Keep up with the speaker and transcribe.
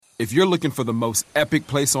If you're looking for the most epic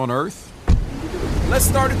place on Earth, let's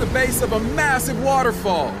start at the base of a massive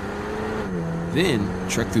waterfall. Then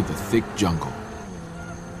trek through the thick jungle.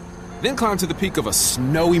 Then climb to the peak of a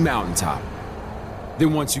snowy mountaintop.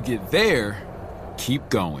 Then once you get there, keep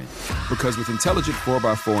going. Because with intelligent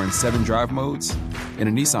 4x4 and 7 drive modes and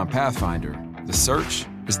a Nissan Pathfinder, the search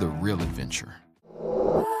is the real adventure.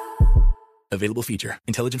 Available feature.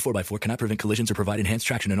 Intelligent 4x4 cannot prevent collisions or provide enhanced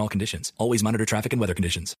traction in all conditions. Always monitor traffic and weather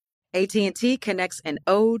conditions. AT&T connects an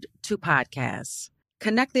ode to podcasts.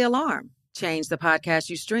 Connect the alarm. Change the podcast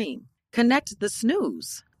you stream. Connect the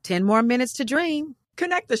snooze. 10 more minutes to dream.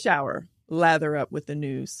 Connect the shower. Lather up with the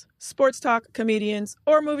news. Sports talk, comedians,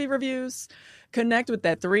 or movie reviews. Connect with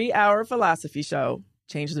that 3-hour philosophy show.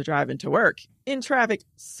 Change the drive into work. In traffic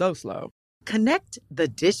so slow. Connect the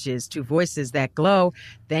dishes to voices that glow.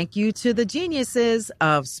 Thank you to the geniuses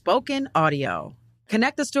of spoken audio.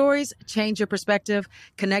 Connect the stories, change your perspective.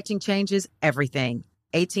 Connecting changes everything.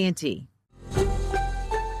 AT&T.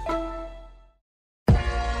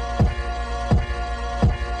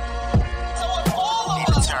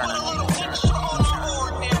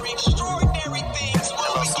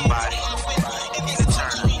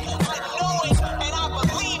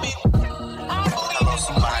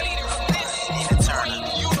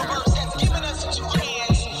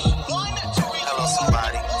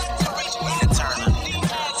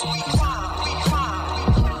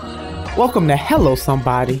 Welcome to Hello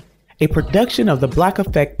Somebody, a production of the Black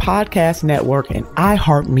Effect Podcast Network and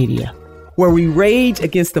iHeartMedia, where we rage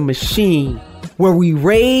against the machine, where we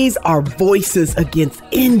raise our voices against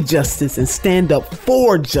injustice and stand up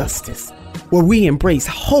for justice, where we embrace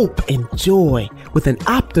hope and joy with an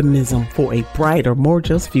optimism for a brighter, more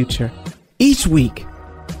just future. Each week,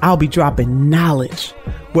 I'll be dropping knowledge,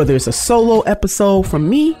 whether it's a solo episode from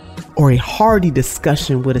me or a hearty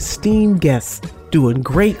discussion with esteemed guests doing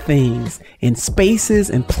great things in spaces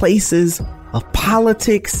and places of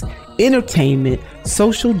politics, entertainment,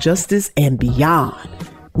 social justice, and beyond.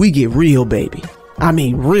 We get real, baby. I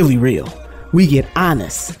mean, really real. We get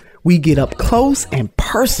honest. We get up close and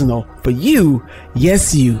personal for you,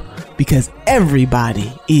 yes, you, because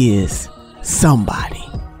everybody is somebody.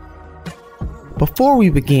 Before we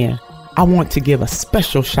begin, I want to give a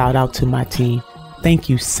special shout out to my team. Thank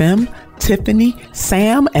you, Sim, Tiffany,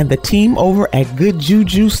 Sam, and the team over at Good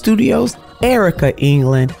Juju Studios, Erica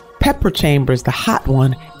England, Pepper Chambers, the hot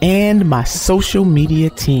one, and my social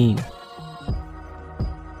media team.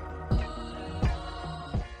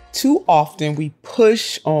 Too often we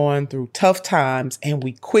push on through tough times and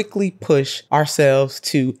we quickly push ourselves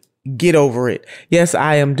to get over it. Yes,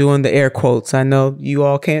 I am doing the air quotes. I know you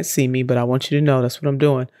all can't see me, but I want you to know that's what I'm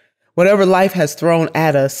doing. Whatever life has thrown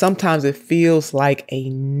at us, sometimes it feels like a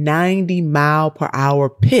 90-mile-per-hour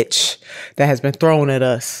pitch that has been thrown at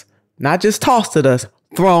us. Not just tossed at us,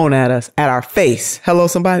 thrown at us, at our face. Hello,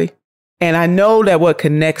 somebody. And I know that what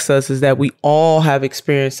connects us is that we all have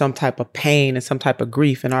experienced some type of pain and some type of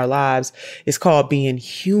grief in our lives. It's called being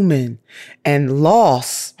human. And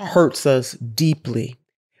loss hurts us deeply.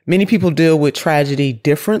 Many people deal with tragedy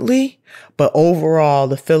differently, but overall,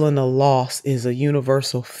 the feeling of loss is a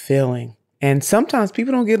universal feeling. And sometimes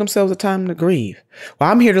people don't give themselves the time to grieve.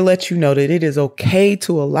 Well, I'm here to let you know that it is okay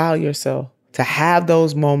to allow yourself to have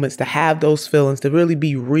those moments, to have those feelings, to really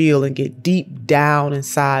be real and get deep down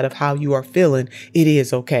inside of how you are feeling. It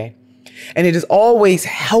is okay. And it is always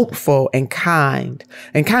helpful and kind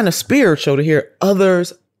of spiritual to hear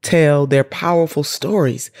others tell their powerful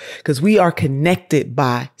stories, because we are connected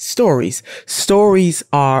by stories. Stories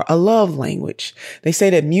are a love language. They say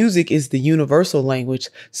that music is the universal language.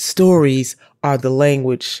 Stories are the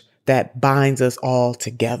language that binds us all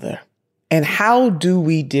together. And how do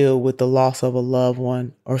we deal with the loss of a loved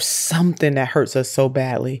one or something that hurts us so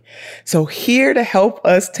badly? So here to help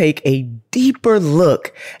us take a deeper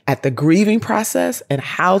look at the grieving process and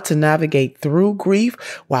how to navigate through grief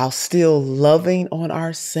while still loving on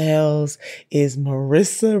ourselves is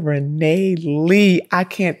Marissa Renee Lee. I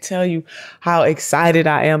can't tell you how excited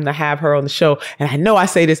I am to have her on the show. And I know I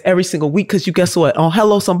say this every single week because you guess what? On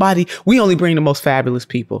Hello Somebody, we only bring the most fabulous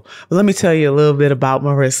people. But let me tell you a little bit about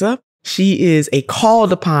Marissa. She is a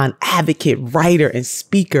called upon advocate, writer, and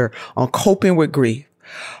speaker on coping with grief.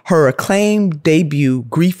 Her acclaimed debut,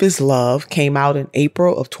 Grief is Love, came out in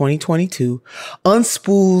April of 2022,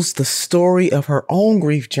 unspools the story of her own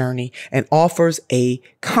grief journey and offers a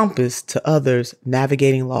compass to others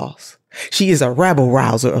navigating loss. She is a rabble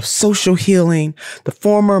rouser of social healing, the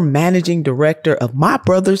former managing director of My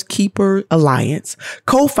Brother's Keeper Alliance,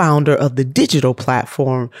 co-founder of the digital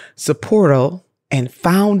platform Supporto, and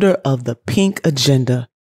founder of the Pink Agenda,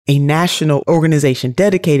 a national organization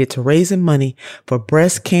dedicated to raising money for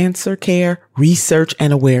breast cancer care, research,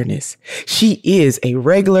 and awareness. She is a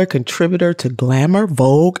regular contributor to Glamour,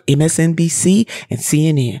 Vogue, MSNBC, and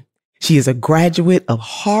CNN. She is a graduate of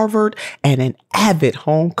Harvard and an avid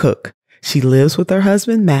home cook. She lives with her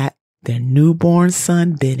husband, Matt, their newborn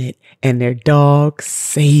son, Bennett, and their dog,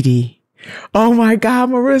 Sadie. Oh my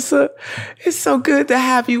God, Marissa, it's so good to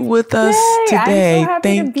have you with us today. I'm so happy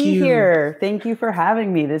Thank to be you. here. Thank you for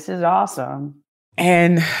having me. This is awesome.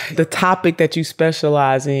 And the topic that you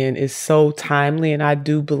specialize in is so timely. And I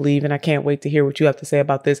do believe, and I can't wait to hear what you have to say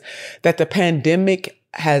about this, that the pandemic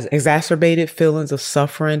has exacerbated feelings of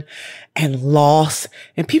suffering and loss.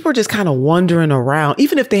 And people are just kind of wandering around,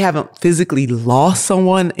 even if they haven't physically lost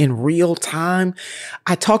someone in real time.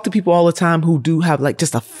 I talk to people all the time who do have like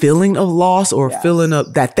just a feeling of loss or a feeling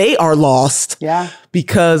of that they are lost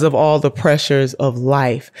because of all the pressures of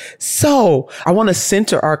life. So I want to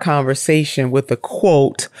center our conversation with a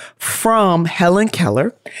quote from Helen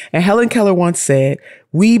Keller. And Helen Keller once said,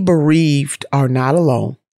 "We bereaved are not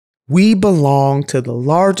alone. We belong to the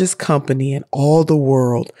largest company in all the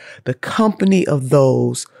world, the company of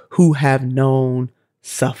those who have known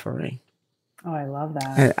suffering." Oh, I love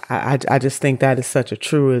that. And I just think that is such a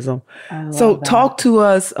truism. So talk to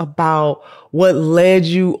us about what led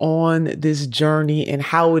you on this journey and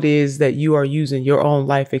how it is that you are using your own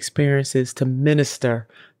life experiences to minister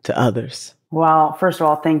to others. Well, first of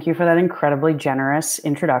all, thank you for that incredibly generous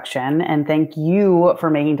introduction. And thank you for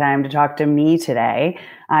making time to talk to me today.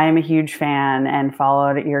 I am a huge fan and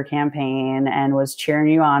followed your campaign and was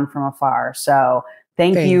cheering you on from afar. So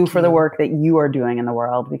thank you for the work that you are doing in the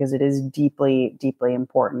world, because it is deeply, deeply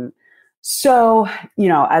important. So,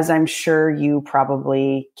 as I'm sure you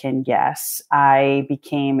probably can guess, I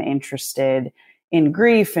became interested in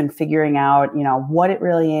grief and figuring out, what it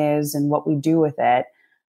really is and what we do with it,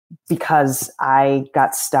 because I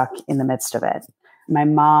got stuck in the midst of it. My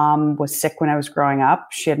mom was sick when I was growing up.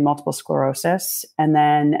 She had multiple sclerosis. And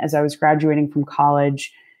then as I was graduating from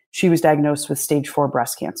college, she was diagnosed with stage 4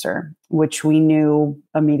 breast cancer, which we knew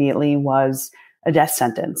immediately was a death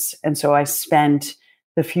sentence. And so I spent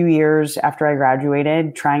the few years after I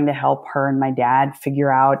graduated trying to help her and my dad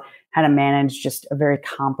figure out how to manage just a very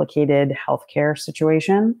complicated healthcare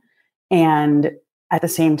situation. And at the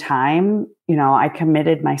same time, I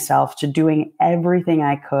committed myself to doing everything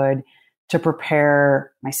I could to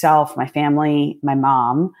prepare myself, my family, my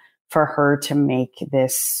mom, for her to make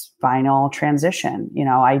this final transition.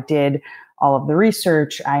 I did all of the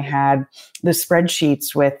research. I had the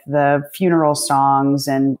spreadsheets with the funeral songs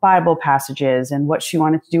and Bible passages and what she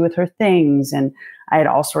wanted to do with her things. And I had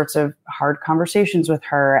all sorts of hard conversations with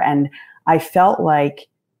her. And I felt like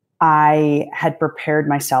I had prepared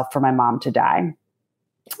myself for my mom to die.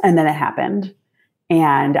 And then it happened.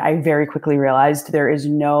 And I very quickly realized there is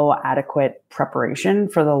no adequate preparation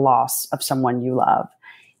for the loss of someone you love.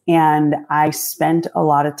 And I spent a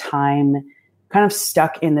lot of time kind of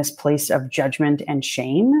stuck in this place of judgment and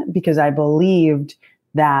shame, because I believed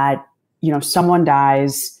that, someone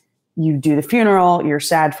dies, you do the funeral, you're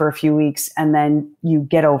sad for a few weeks, and then you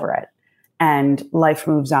get over it and life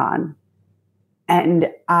moves on. And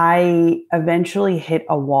I eventually hit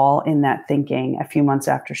a wall in that thinking a few months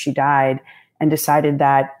after she died, and decided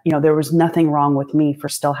that, there was nothing wrong with me for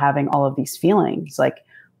still having all of these feelings. Like,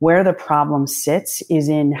 where the problem sits is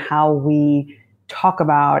in how we talk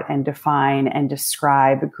about and define and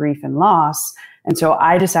describe grief and loss. And so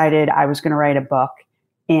I decided I was going to write a book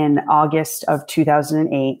in August of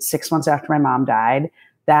 2008, 6 months after my mom died,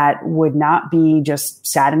 that would not be just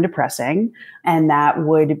sad and depressing, and that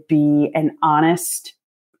would be an honest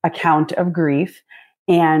account of grief.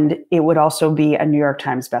 And it would also be a New York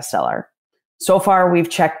Times bestseller. So far, we've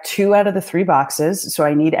checked 2 out of the 3 boxes. So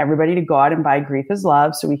I need everybody to go out and buy Grief is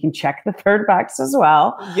Love so we can check the 3rd box as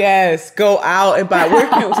well. Yes, go out and buy.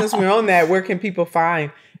 Since we're on that, where can people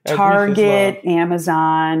find Target,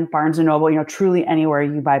 Amazon, Barnes & Noble, truly anywhere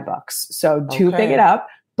you buy books. So do pick it up.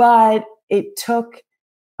 But it took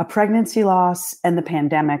a pregnancy loss and the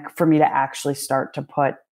pandemic for me to actually start to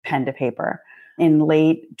put pen to paper. In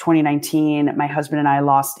late 2019, my husband and I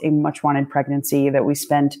lost a much wanted pregnancy that we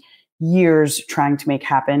spent years trying to make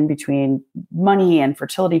happen, between money and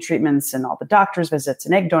fertility treatments and all the doctor's visits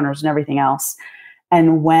and egg donors and everything else.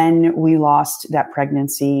 And when we lost that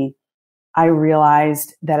pregnancy, I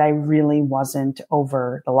realized that I really wasn't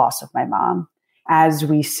over the loss of my mom. As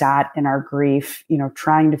we sat in our grief,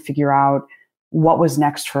 trying to figure out what was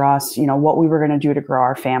next for us, what we were going to do to grow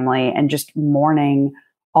our family, and just mourning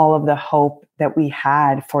all of the hope that we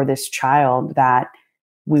had for this child that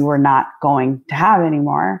we were not going to have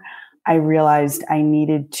anymore, I realized I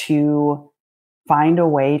needed to find a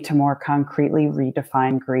way to more concretely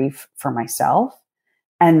redefine grief for myself.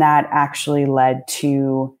 And that actually led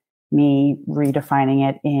to me redefining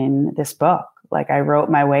it in this book. Like, I wrote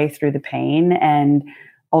my way through the pain and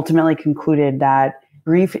ultimately concluded that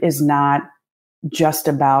grief is not just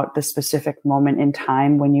about the specific moment in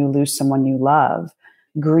time when you lose someone you love.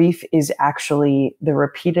 Grief is actually the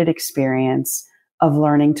repeated experience of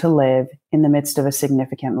learning to live in the midst of a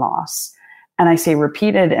significant loss. And I say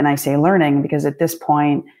repeated and I say learning because at this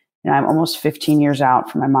point, I'm almost 15 years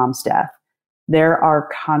out from my mom's death. There are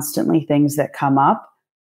constantly things that come up,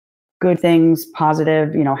 good things,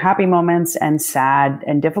 positive, happy moments, and sad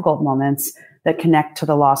and difficult moments that connect to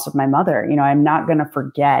the loss of my mother. I'm not going to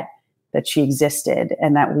forget that she existed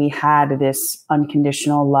and that we had this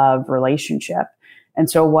unconditional love relationship. And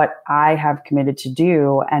so what I have committed to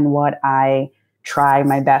do and what I try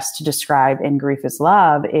my best to describe in Grief is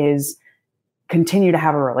Love is continue to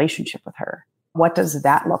have a relationship with her. What does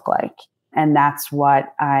that look like? And that's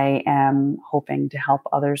what I am hoping to help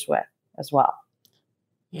others with as well.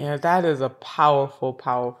 Yeah, that is a powerful,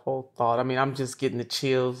 powerful thought. I mean, I'm just getting the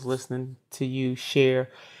chills listening to you share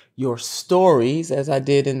your stories, as I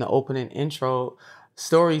did in the opening intro.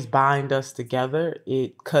 Stories bind us together.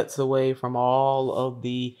 It cuts away from all of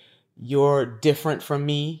the you're different from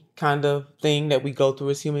me kind of thing that we go through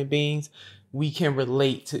as human beings. We can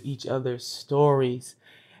relate to each other's stories.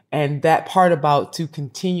 And that part about to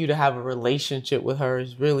continue to have a relationship with her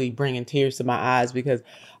is really bringing tears to my eyes because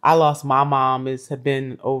I lost my mom. It's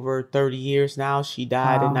been over 30 years now. She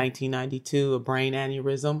died in 1992, a brain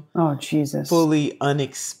aneurysm. Oh, Jesus. Fully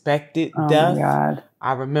unexpected Oh, death. my God.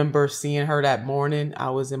 I remember seeing her that morning. I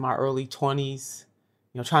was in my early 20s,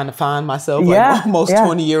 trying to find myself like most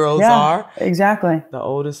 20-year-olds are. Exactly. The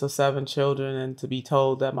oldest of 7 children. And to be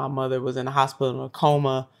told that my mother was in a hospital in a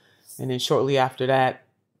coma. And then shortly after that,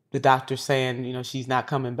 the doctor saying, she's not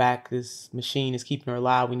coming back. This machine is keeping her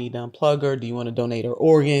alive. We need to unplug her. Do you want to donate her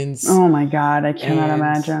organs? Oh my God. I cannot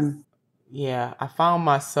imagine. Yeah. I found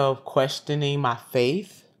myself questioning my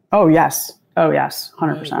faith. Oh, yes.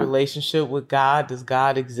 100%. Relationship with God. Does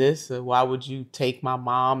God exist? Or why would you take my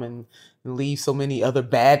mom and leave so many other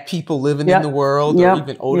bad people living in the world or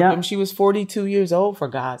even older? She was 42 years old, for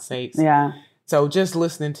God's sakes. Yeah. So just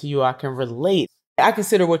listening to you, I can relate. I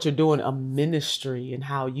consider what you're doing a ministry and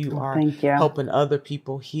how you are helping other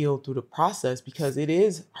people heal through the process because it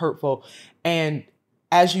is hurtful. And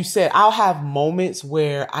as you said, I'll have moments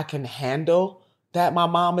where I can handle that my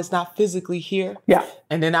mom is not physically here. Yeah.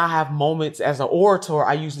 And then I have moments as an orator,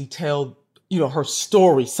 I usually tell, her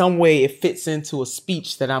story, some way it fits into a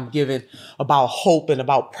speech that I'm giving about hope and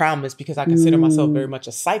about promise because I consider myself very much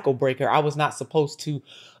a cycle breaker. I was not supposed to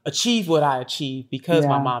achieve what I achieved because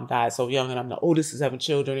my mom died so young and I'm the oldest of 7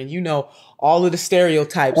 children. And all of the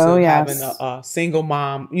stereotypes of having a single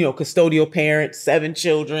mom, custodial parent, 7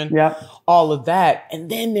 children, all of that.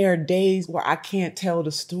 And then there are days where I can't tell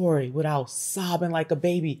the story without sobbing like a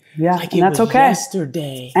baby. Yeah, like it was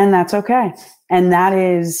yesterday. And that's okay. And that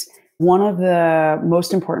is one of the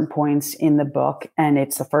most important points in the book. And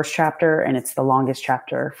it's the first chapter and it's the longest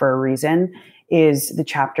chapter for a reason, is the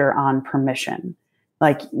chapter on permission.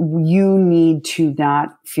 Like, you need to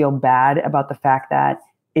not feel bad about the fact that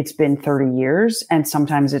it's been 30 years and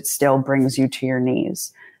sometimes it still brings you to your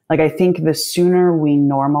knees. Like, I think the sooner we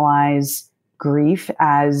normalize grief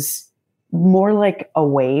as more like a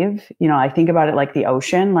wave, I think about it like the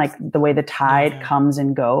ocean, like the way the tide comes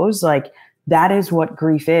and goes, like that is what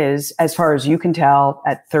grief is, as far as you can tell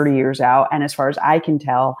at 30 years out. And as far as I can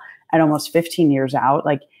tell at almost 15 years out,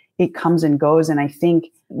 like it comes and goes. And I think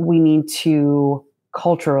we need to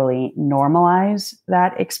culturally normalize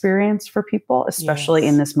that experience for people, especially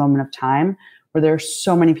in this moment of time where there are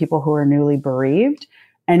so many people who are newly bereaved.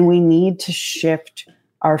 And we need to shift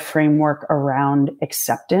our framework around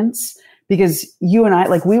acceptance because you and I,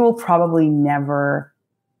 like, we will probably never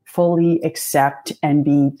fully accept and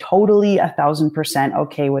be totally 1,000%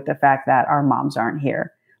 okay with the fact that our moms aren't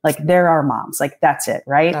here. Like, they're our moms. Like, that's it,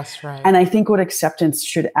 right? That's right. And I think what acceptance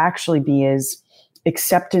should actually be is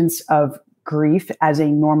acceptance of grief as a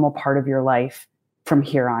normal part of your life from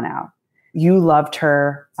here on out. You loved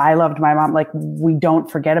her. I loved my mom. Like, we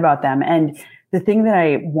don't forget about them. And the thing that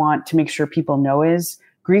I want to make sure people know is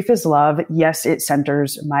Grief is Love. Yes, it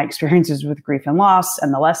centers my experiences with grief and loss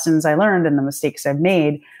and the lessons I learned and the mistakes I've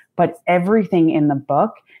made. But everything in the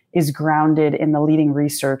book is grounded in the leading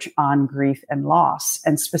research on grief and loss.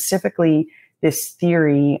 And specifically this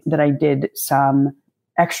theory that I did some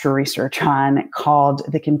extra research on called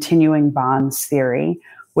the continuing bonds theory,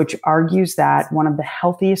 which argues that one of the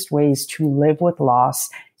healthiest ways to live with loss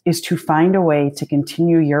is to find a way to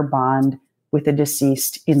continue your bond with the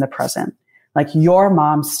deceased in the present. Like, your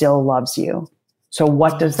mom still loves you. So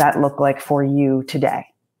what does that look like for you today?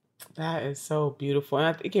 That is so beautiful. And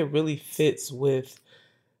I think it really fits with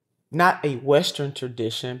not a Western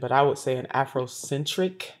tradition, but I would say an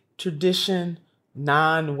Afrocentric tradition.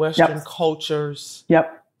 Non-Western cultures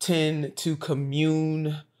tend to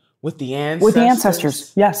commune with the ancestors. With the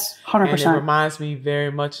ancestors, yes, 100%. And it reminds me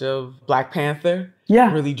very much of Black Panther.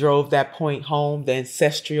 Yeah. Really drove that point home, the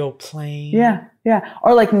ancestral plane. Yeah, yeah.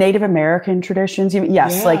 Or like Native American traditions.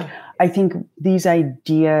 Yes, like I think these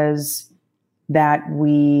ideas that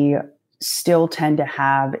we still tend to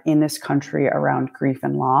have in this country around grief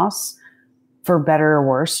and loss, for better or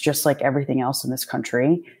worse, just like everything else in this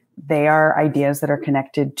country, they are ideas that are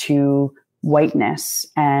connected to whiteness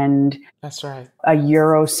and that's right, a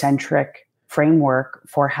Eurocentric framework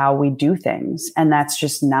for how we do things. And that's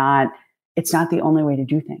just it's not the only way to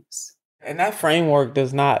do things. And that framework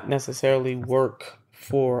does not necessarily work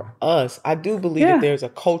for us. I do believe that there's a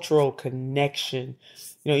cultural connection.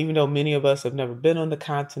 You know, even though many of us have never been on the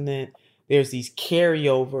continent, there's these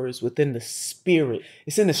carryovers within the spirit.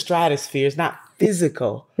 It's in the stratosphere. It's not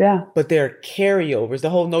physical. Yeah. But they're carryovers. The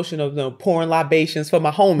whole notion of pouring libations for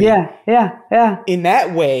my homie. Yeah. In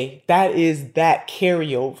that way, that is that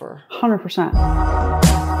carryover. 100%.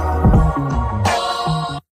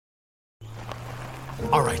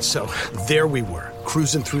 All right, so there we were,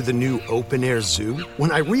 cruising through the new open-air zoo,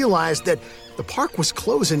 when I realized that the park was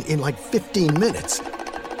closing in like 15 minutes.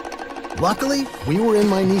 Luckily, we were in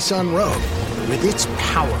my Nissan Rogue. With its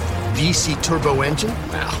powerful VC turbo engine,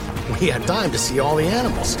 well, we had time to see all the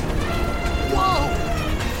animals. Whoa!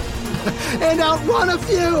 And outrun a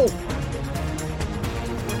few!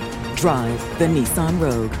 Drive the Nissan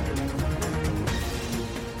Rogue.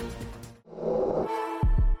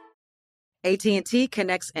 AT&T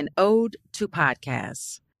connects an ode to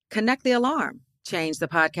podcasts. Connect the alarm. Change the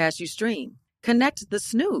podcast you stream. Connect the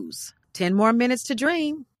snooze. 10 more minutes to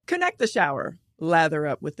dream. Connect the shower. Lather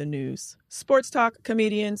up with the news, sports talk,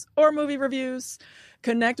 comedians, or movie reviews.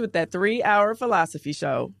 Connect with that 3-hour philosophy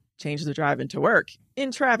show. Change the drive into work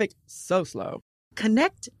in traffic so slow.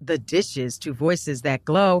 Connect the dishes to voices that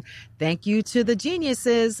glow. Thank you to the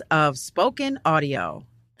geniuses of spoken audio.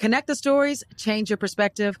 Connect the stories, change your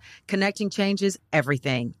perspective. Connecting changes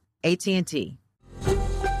everything. AT&T.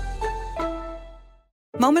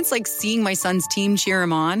 Moments like seeing my son's team cheer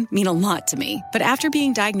him on mean a lot to me. But after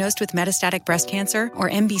being diagnosed with metastatic breast cancer, or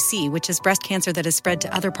MBC, which is breast cancer that has spread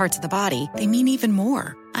to other parts of the body, they mean even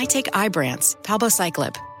more. I take Ibrance,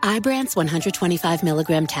 palbociclib. Ibrance 125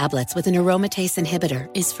 milligram tablets with an aromatase inhibitor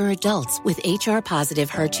is for adults with HR-positive,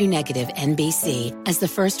 HER2-negative MBC as the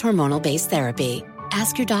first hormonal-based therapy.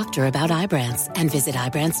 Ask your doctor about Ibrance and visit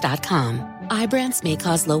Ibrance.com. Ibrance may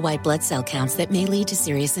cause low white blood cell counts that may lead to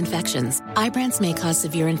serious infections. Ibrance may cause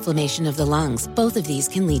severe inflammation of the lungs. Both of these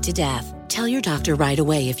can lead to death. Tell your doctor right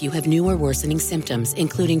away if you have new or worsening symptoms,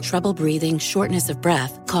 including trouble breathing, shortness of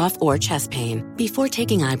breath, cough, or chest pain. Before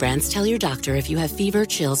taking Ibrance, tell your doctor if you have fever,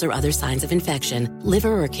 chills, or other signs of infection,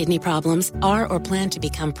 liver or kidney problems, are or plan to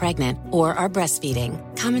become pregnant, or are breastfeeding.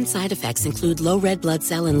 Common side effects include low red blood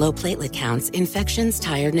cell and low platelet counts, infections,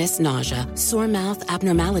 tiredness, nausea, sore mouth,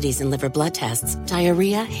 abnormalities in liver blood tests,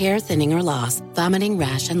 diarrhea, hair thinning or loss, vomiting,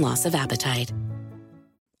 rash, and loss of appetite.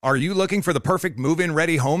 Are you looking for the perfect move-in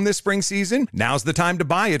ready home this spring season? Now's the time to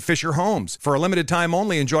buy at Fisher Homes. For a limited time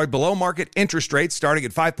only, enjoy below-market interest rates starting at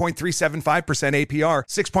 5.375% APR,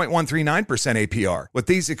 6.139% APR. With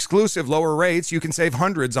these exclusive lower rates, you can save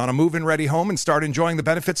hundreds on a move-in ready home and start enjoying the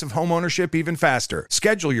benefits of home ownership even faster.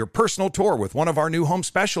 Schedule your personal tour with one of our new home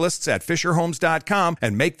specialists at FisherHomes.com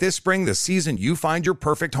and make this spring the season you find your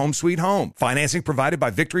perfect home sweet home. Financing provided by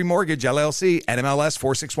Victory Mortgage, LLC, NMLS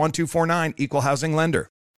 461249, Equal Housing Lender.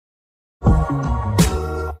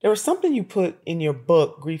 There was something you put in your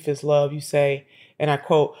book, Grief is Love. You say, and I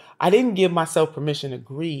quote, "I didn't give myself permission to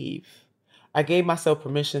grieve. I gave myself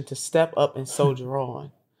permission to step up and soldier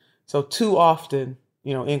on." So too often,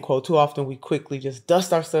 end quote, too often we quickly just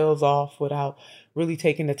dust ourselves off without really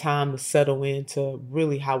taking the time to settle into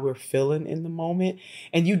really how we're feeling in the moment.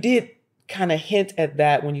 And you did kind of hint at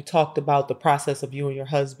that when you talked about the process of you and your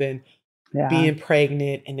husband being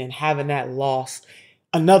pregnant and then having that loss.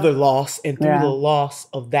 Another loss, and through the loss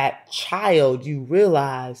of that child, you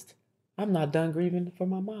realized, I'm not done grieving for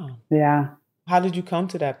my mom. Yeah. How did you come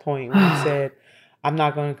to that point when you said, I'm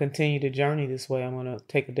not going to continue the journey this way, I'm going to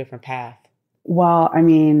take a different path? Well, I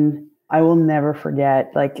mean, I will never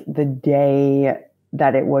forget like the day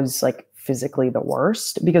that it was like physically the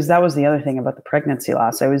worst, because that was the other thing about the pregnancy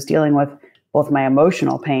loss. I was dealing with both my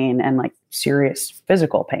emotional pain and like serious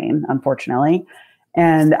physical pain, unfortunately.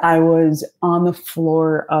 And I was on the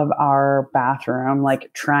floor of our bathroom,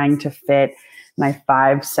 like trying to fit my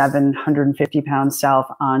 5'7", 150-pound self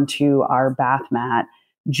onto our bath mat,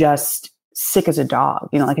 just sick as a dog.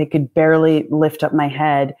 You know, like I could barely lift up my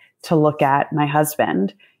head to look at my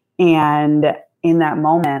husband. And in that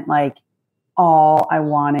moment, like all I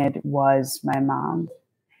wanted was my mom.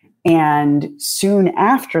 And soon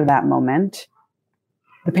after that moment,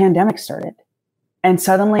 the pandemic started. And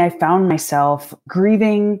suddenly I found myself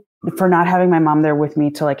grieving for not having my mom there with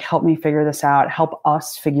me to like help me figure this out, help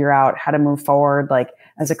us figure out how to move forward, like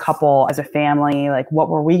as a couple, as a family, like what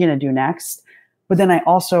were we going to do next? But then I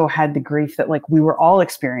also had the grief that like we were all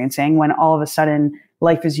experiencing when all of a sudden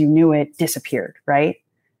life as you knew it disappeared, right?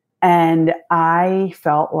 And I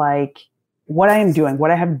felt like what I am doing,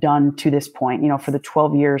 what I have done to this point, you know, for the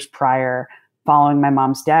 12 years prior following my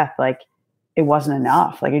mom's death, like it wasn't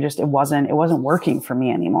enough. Like it wasn't working for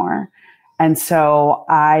me anymore. And so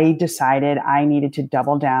I decided I needed to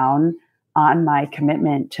double down on my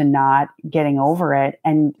commitment to not getting over it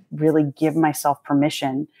and really give myself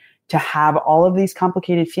permission to have all of these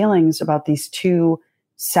complicated feelings about these two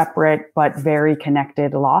separate but very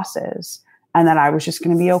connected losses. And that I was just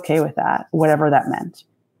going to be okay with that, whatever that meant.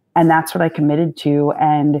 And that's what I committed to.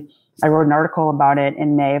 And I wrote an article about it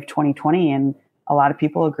in May of 2020, and a lot of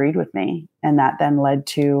people agreed with me. And that then led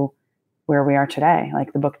to where we are today,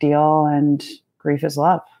 like the book deal and Grief is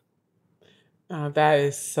Love. That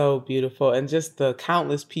is so beautiful. And just the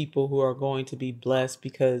countless people who are going to be blessed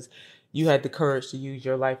because you had the courage to use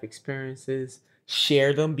your life experiences,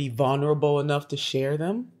 share them, be vulnerable enough to share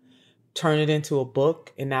them, turn it into a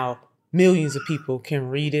book. And now millions of people can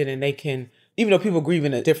read it, and they can, even though people grieve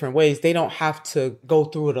in different ways, they don't have to go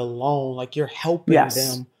through it alone. Like you're helping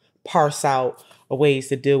them parse out ways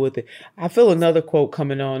to deal with it. I feel another quote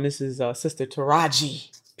coming on. This is Sister Taraji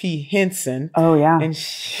P. Henson. Oh, yeah. And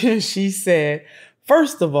she said,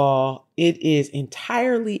 first of all, it is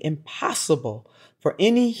entirely impossible for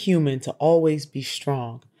any human to always be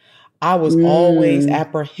strong. I was always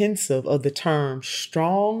apprehensive of the term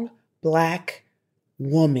strong Black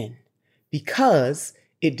woman because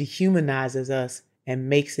it dehumanizes us and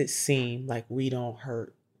makes it seem like we don't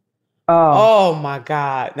hurt. Oh my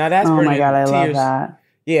God. Now that's bringing tears. I love that.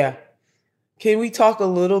 Yeah. Can we talk a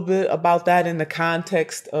little bit about that in the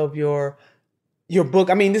context of your book?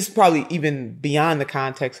 I mean, this is probably even beyond the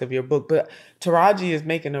context of your book, but Taraji is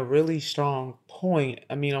making a really strong point.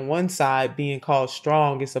 I mean, on one side, being called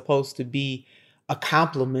strong is supposed to be a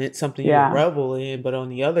compliment, something you revel in. But on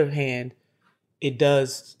the other hand, it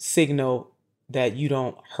does signal that you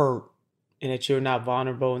don't hurt and that you're not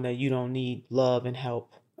vulnerable and that you don't need love and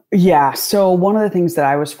help. Yeah. So one of the things that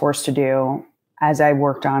I was forced to do as I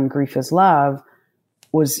worked on Grief is Love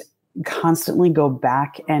was constantly go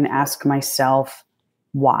back and ask myself,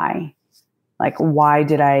 why? Like, why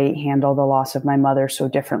did I handle the loss of my mother so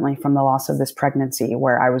differently from the loss of this pregnancy,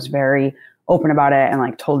 where I was very open about it and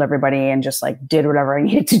like told everybody and just like did whatever I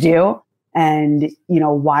needed to do? And, you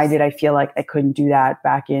know, why did I feel like I couldn't do that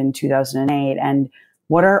back in 2008? And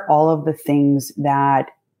what are all of the things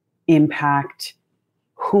that impact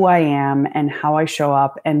who I am and how I show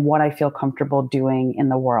up and what I feel comfortable doing in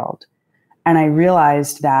the world? And I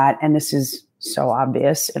realized that, and this is so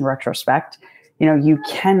obvious in retrospect, you know, you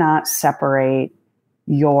cannot separate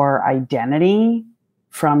your identity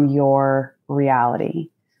from your reality.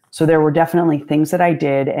 So there were definitely things that I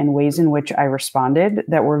did and ways in which I responded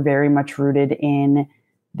that were very much rooted in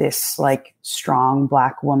this like strong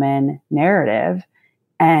Black woman narrative.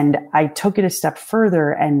 And I took it a step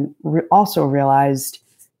further and also realized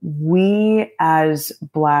we as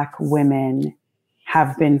Black women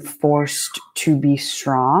have been forced to be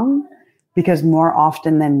strong because more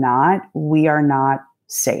often than not, we are not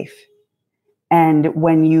safe. And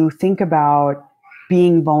when you think about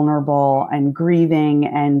being vulnerable and grieving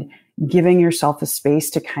and giving yourself a space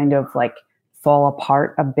to kind of like fall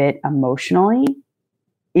apart a bit emotionally,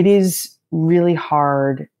 it is really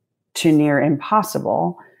hard to near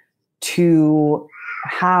impossible to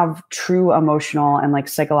have true emotional and like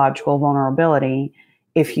psychological vulnerability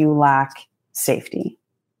if you lack safety.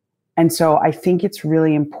 And so I think it's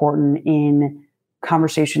really important in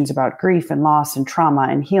conversations about grief and loss and trauma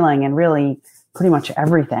and healing and really pretty much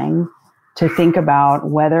everything to think about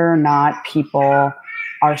whether or not people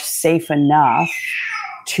are safe enough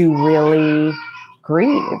to really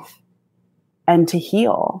grieve and to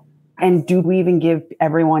heal. And do we even give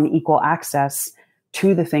everyone equal access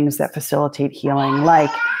to the things that facilitate healing, like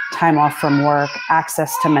time off from work,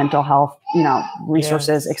 access to mental health, you know,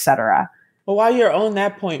 resources, etc. Well, while you're on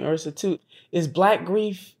that point, Ursa, too, Is Black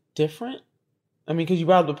grief different? I mean, because you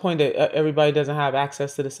brought up the point that everybody doesn't have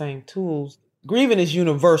access to the same tools. Grieving is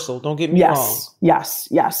universal. Don't get me wrong.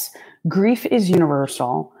 Yes. Grief is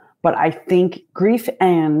universal, but I think grief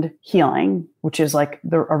and healing, which is like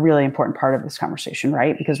a really important part of this conversation,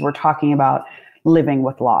 right? Because we're talking about living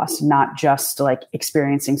with loss, not just like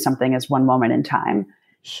experiencing something as one moment in time.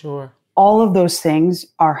 Sure. All of those things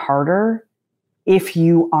are harder if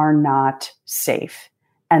you are not safe.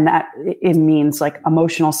 And that it means like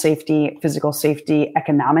emotional safety, physical safety,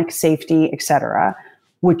 economic safety, etc.,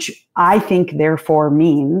 which I think therefore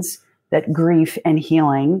means that grief and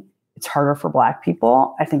healing, it's harder for Black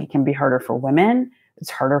people. I think it can be harder for women. It's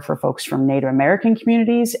harder for folks from Native American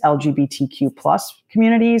communities, LGBTQ plus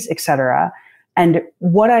communities, etc. And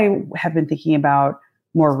what I have been thinking about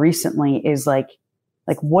more recently is like,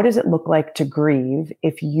 what does it look like to grieve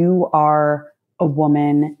if you are a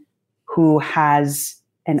woman who has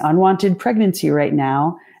an unwanted pregnancy right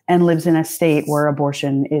now and lives in a state where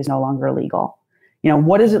abortion is no longer legal? You know,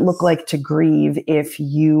 what does it look like to grieve if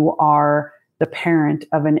you are the parent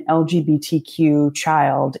of an LGBTQ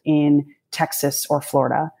child in Texas or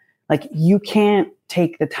Florida? Like, you can't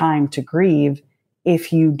take the time to grieve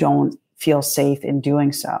if you don't feel safe in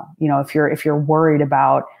doing so. You know, if you're worried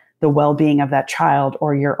about the well-being of that child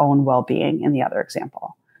or your own well-being in the other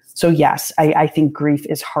example. So yes, I think grief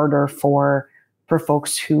is harder for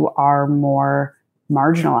folks who are more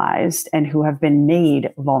marginalized and who have been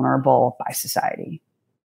made vulnerable by society.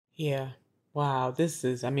 Yeah. Wow.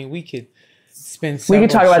 We could spend we could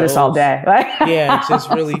talk about this all day. Yeah. Just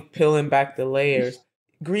really peeling back the layers.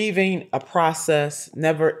 Grieving, a process,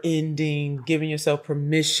 never ending, giving yourself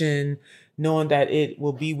permission, knowing that it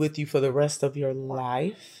will be with you for the rest of your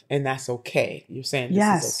life. And that's okay. You're saying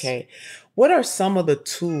this is okay. What are some of the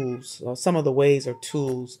tools or some of the ways or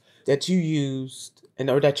tools that you used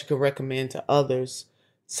or that you could recommend to others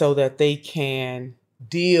so that they can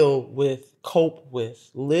deal with, cope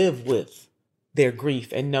with, live with their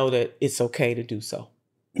grief and know that it's okay to do so?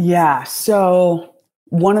 Yeah. So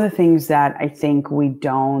one of the things that I think we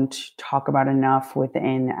don't talk about enough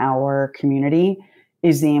within our community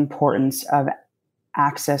is the importance of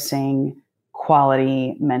accessing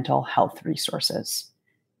quality mental health resources.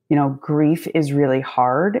 You know, grief is really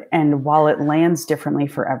hard. And while it lands differently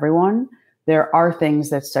for everyone, there are things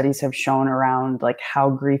that studies have shown around like how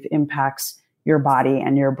grief impacts your body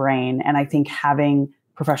and your brain. And I think having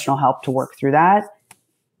professional help to work through that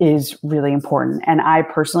is really important. And I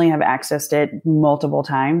personally have accessed it multiple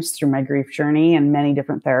times through my grief journey and many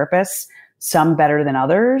different therapists, some better than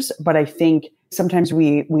others. But I think sometimes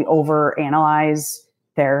we overanalyze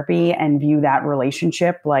therapy and view that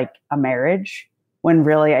relationship like a marriage, when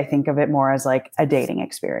really I think of it more as like a dating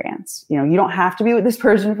experience. You know, you don't have to be with this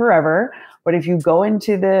person forever, but if you go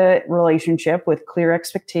into the relationship with clear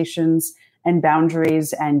expectations and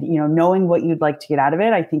boundaries and, you know, knowing what you'd like to get out of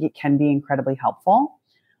it, I think it can be incredibly helpful.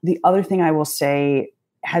 The other thing I will say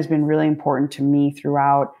has been really important to me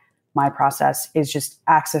throughout my process is just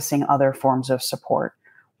accessing other forms of support,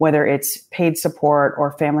 whether it's paid support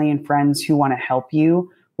or family and friends who want to help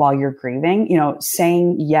you while you're grieving. You know,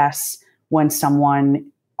 saying yes when someone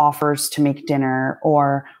offers to make dinner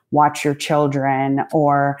or watch your children,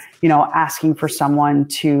 or, you know, asking for someone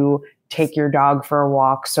to take your dog for a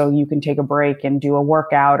walk so you can take a break and do a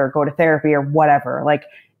workout or go to therapy or whatever. Like,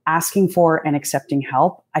 asking for and accepting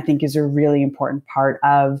help, I think, is a really important part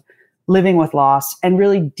of living with loss and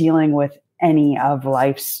really dealing with any of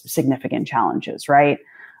life's significant challenges, right?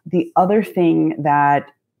 The other thing that,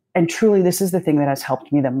 and truly this is the thing that has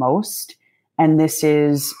helped me the most, and this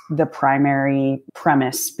is the primary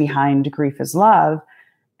premise behind Grief is Love,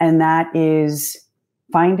 and that is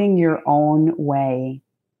finding your own way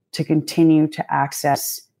to continue to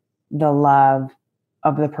access the love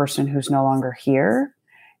of the person who's no longer here,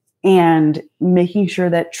 and making sure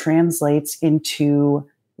that translates into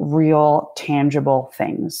real, tangible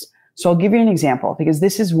things. So I'll give you an example, because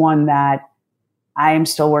this is one that I am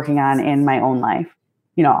still working on in my own life.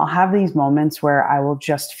 You know, I'll have these moments where I will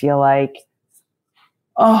just feel like,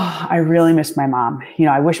 oh, I really miss my mom. You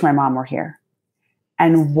know, I wish my mom were here.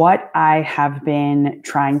 And what I have been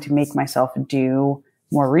trying to make myself do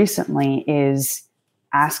more recently is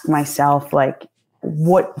ask myself, like,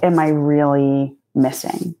 what am I really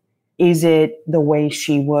missing? Is it the way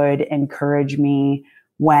she would encourage me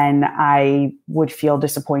when I would feel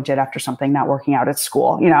disappointed after something not working out at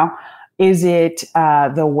school? You know, is it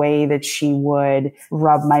the way that she would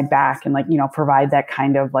rub my back and, like, you know, provide that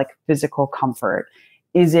kind of like physical comfort?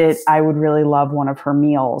 Is it, I would really love one of her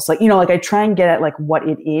meals? Like, you know, like, I try and get at like what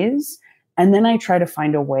it is, and then I try to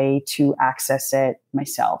find a way to access it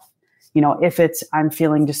myself. if it's I'm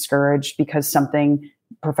feeling discouraged because something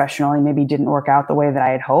professionally maybe didn't work out the way that I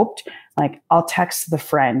had hoped, like I'll text the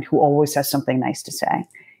friend who always has something nice to say.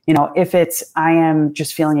 If it's I am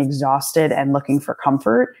just feeling exhausted and looking for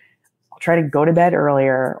comfort, I'll try to go to bed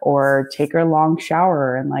earlier or take a long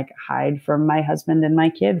shower and like hide from my husband and my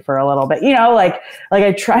kid for a little bit. Like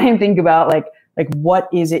I try and think about like what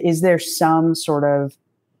is it? Is there some sort of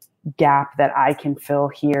gap that I can fill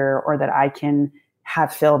here or that I can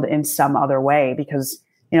have filled in some other way? Because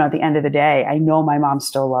at the end of the day, I know my mom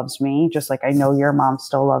still loves me, just like I know your mom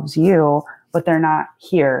still loves you, but they're not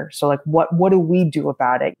here. So like, what do we do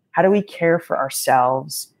about it? How do we care for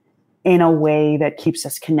ourselves in a way that keeps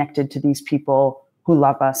us connected to these people who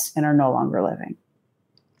love us and are no longer living?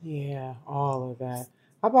 Yeah, all of that.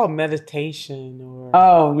 How about meditation?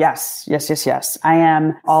 Oh, yes. I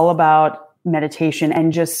am all about meditation,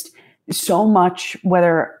 and just so much,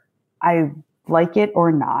 whether I like it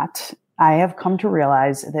or not, I have come to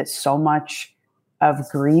realize that so much of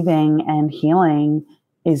grieving and healing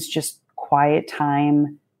is just quiet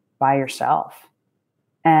time by yourself.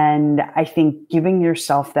 And I think giving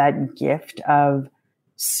yourself that gift of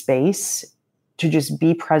space to just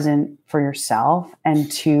be present for yourself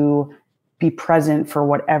and to be present for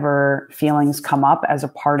whatever feelings come up as a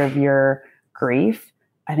part of your grief,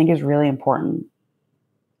 I think is really important.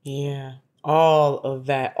 Yeah. All of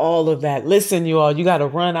that. Listen, you all, you got to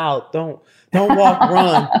run out. Don't walk,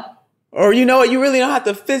 run. Or you know what? You really don't have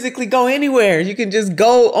to physically go anywhere. You can just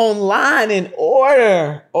go online and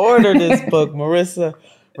order this book, Marissa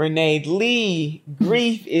Renee Lee,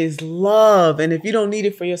 Grief is Love. And if you don't need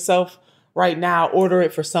it for yourself right now, order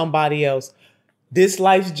it for somebody else. This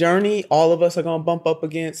life's journey, all of us are going to bump up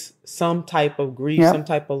against some type of grief, some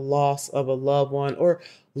type of loss of a loved one or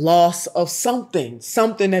loss of something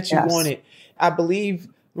that you wanted. I believe,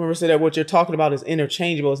 Marissa, that what you're talking about is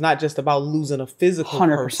interchangeable. It's not just about losing a physical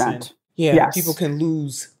 100%. Person. Yeah, yes. People can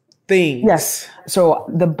lose things. Yes. So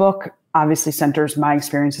the book obviously centers my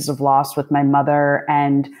experiences of loss with my mother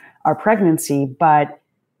and our pregnancy, but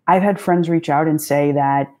I've had friends reach out and say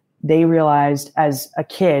that they realized as a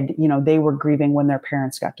kid, they were grieving when their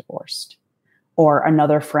parents got divorced. Or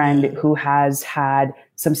another friend who has had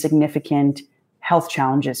some significant health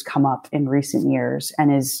challenges come up in recent years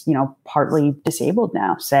and is, partly disabled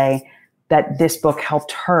now, say that this book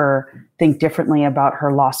helped her think differently about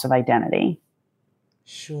her loss of identity.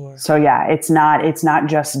 Sure. So yeah, it's not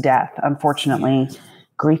just death. Unfortunately,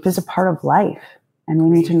 grief is a part of life and we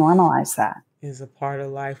need to normalize that. Is a part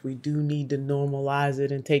of life. We do need to normalize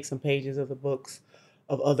it and take some pages of the books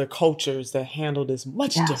of other cultures that handle this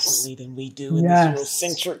much differently than we do in this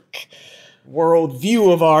Eurocentric world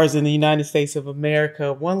view of ours in the United States of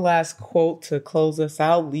America. One last quote to close us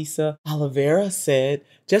out. Lisa Oliveira said,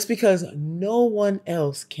 "Just because no one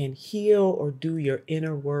else can heal or do your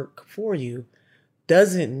inner work for you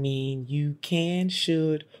doesn't mean you can,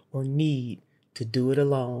 should, or need to do it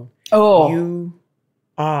alone." You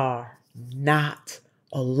are not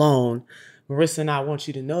alone. Marissa and I want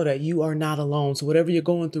you to know that you are not alone. So whatever you're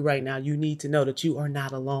going through right now, you need to know that you are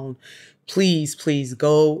not alone. Please, please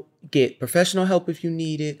go get professional help if you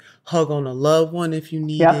need it. Hug on a loved one if you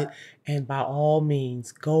need it. And by all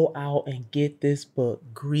means, go out and get this book,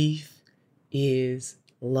 Grief is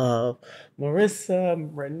Love. Marissa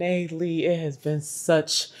Renee Lee, it has been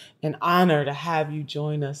such an honor to have you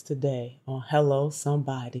join us today on Hello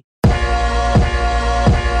Somebody.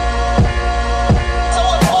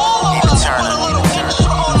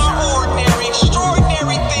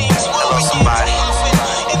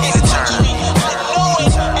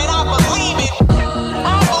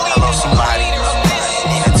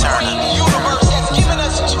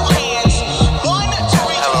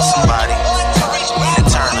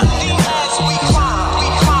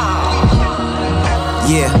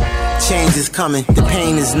 Change is coming, the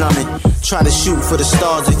pain is numbing. Try to shoot for the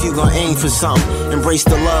stars if you gon' aim for something. Embrace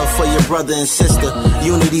the love for your brother and sister.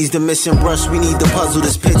 Unity's the missing brush, we need to puzzle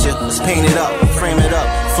this picture. Let's paint it up, frame it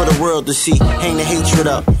up for the world to see. Hang the hatred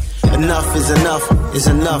up. Enough is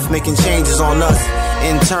enough, making changes on us.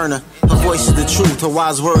 Interna, her voice is the truth. Her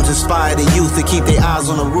wise words inspire the youth to keep their eyes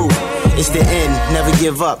on the roof. It's the end, never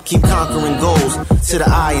give up, keep conquering goals. To the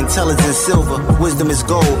eye, intelligence silver, wisdom is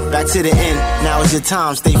gold. Back to the end, now is your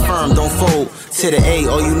time, stay firm, don't fold. To the A,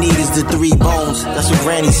 all you need is the 3 bones, that's what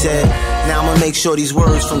Granny said. Now I'ma make sure these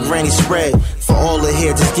words from Granny spread. For all to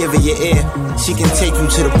hear, just give it your ear. She can take you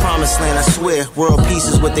to the promised land, I swear. World peace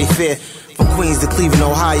is what they fear. From Queens to Cleveland,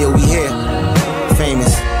 Ohio, we here.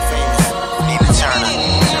 Famous. Nina Turner.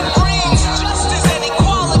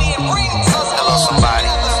 Hello, somebody.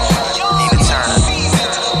 Nina Turner.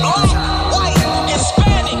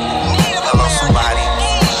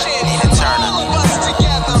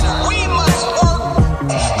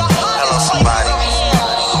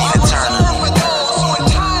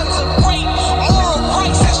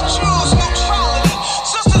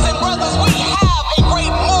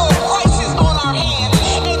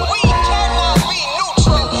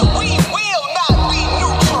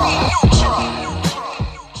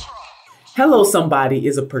 Hello Somebody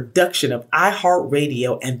is a production of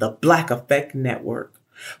iHeartRadio and the Black Effect Network.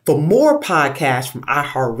 For more podcasts from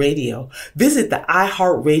iHeartRadio, visit the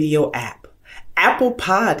iHeartRadio app, Apple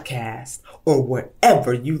Podcasts, or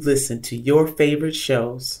wherever you listen to your favorite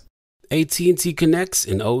shows. AT&T connects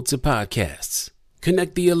and ode to podcasts.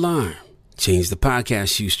 Connect the alarm. Change the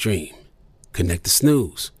podcast you stream. Connect the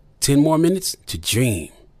snooze. 10 more minutes to dream.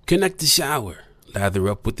 Connect the shower. Lather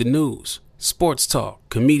up with the news, sports talk,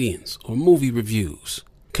 comedians, or movie reviews.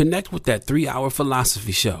 Connect with that 3-hour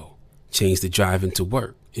philosophy show. Change the drive into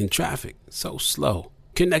work in traffic so slow.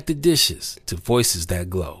 Connect the dishes to voices that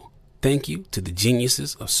glow. Thank you to the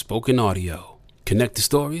geniuses of spoken audio. Connect the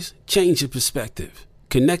stories, change your perspective.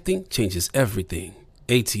 Connecting changes everything.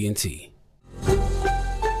 AT&T.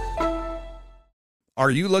 Are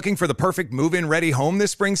you looking for the perfect move-in ready home this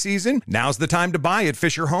spring season? Now's the time to buy at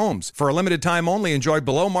Fisher Homes. For a limited time only, enjoy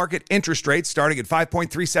below-market interest rates starting at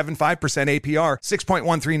 5.375% APR,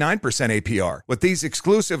 6.139% APR. With these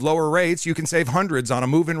exclusive lower rates, you can save hundreds on a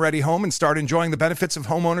move-in ready home and start enjoying the benefits of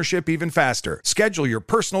home ownership even faster. Schedule your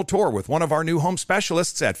personal tour with one of our new home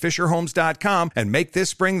specialists at FisherHomes.com and make this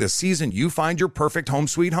spring the season you find your perfect home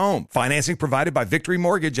sweet home. Financing provided by Victory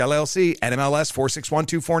Mortgage, LLC, NMLS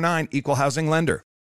 461249, Equal Housing Lender.